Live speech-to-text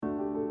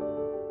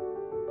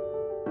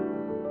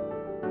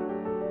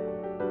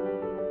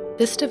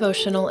This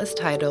devotional is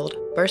titled,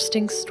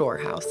 Bursting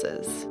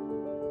Storehouses.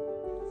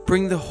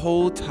 Bring the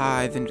whole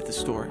tithe into the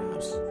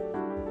storehouse,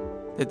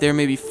 that there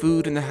may be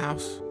food in the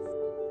house.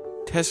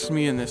 Test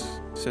me in this,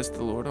 says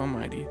the Lord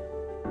Almighty,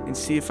 and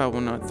see if I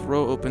will not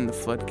throw open the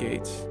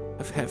floodgates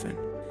of heaven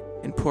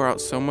and pour out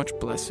so much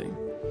blessing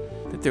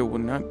that there will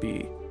not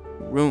be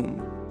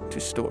room to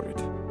store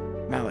it.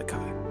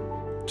 Malachi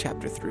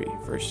chapter 3,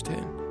 verse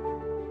 10.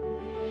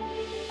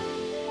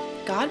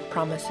 God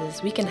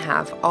promises we can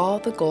have all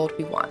the gold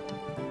we want.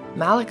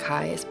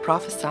 Malachi is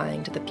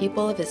prophesying to the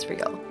people of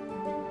Israel.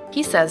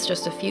 He says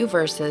just a few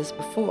verses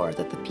before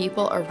that the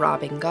people are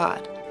robbing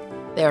God.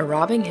 They are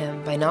robbing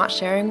him by not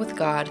sharing with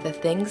God the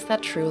things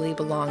that truly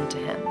belong to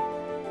him,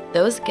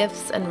 those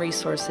gifts and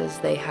resources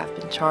they have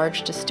been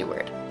charged to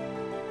steward.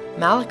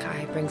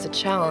 Malachi brings a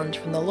challenge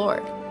from the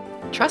Lord.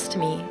 Trust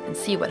me and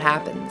see what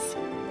happens.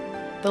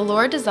 The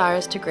Lord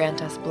desires to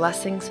grant us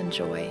blessings and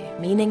joy,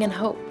 meaning and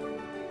hope.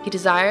 He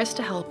desires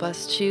to help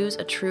us choose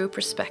a true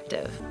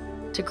perspective,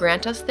 to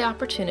grant us the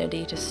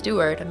opportunity to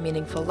steward a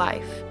meaningful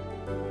life.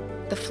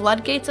 The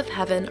floodgates of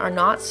heaven are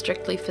not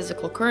strictly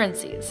physical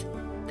currencies,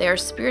 they are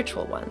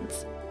spiritual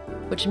ones,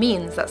 which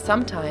means that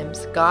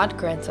sometimes God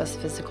grants us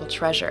physical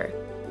treasure,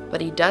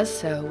 but he does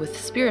so with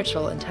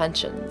spiritual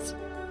intentions.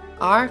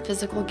 Our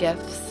physical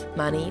gifts,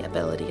 money,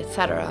 ability,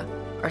 etc.,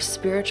 are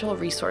spiritual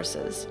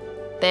resources.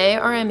 They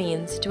are a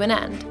means to an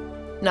end,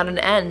 not an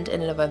end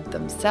in and of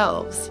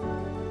themselves,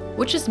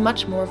 which is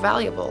much more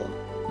valuable,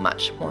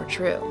 much more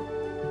true.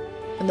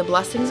 When the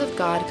blessings of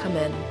God come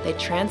in, they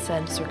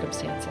transcend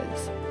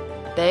circumstances.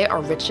 They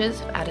are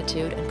riches of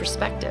attitude and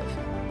perspective,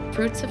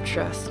 fruits of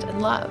trust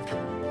and love,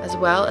 as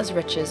well as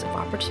riches of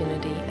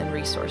opportunity and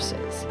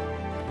resources.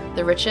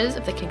 The riches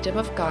of the kingdom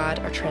of God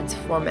are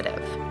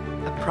transformative.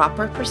 A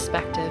proper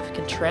perspective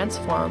can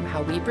transform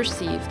how we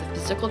perceive the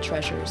physical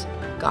treasures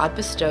God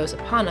bestows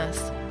upon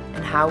us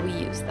and how we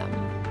use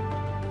them.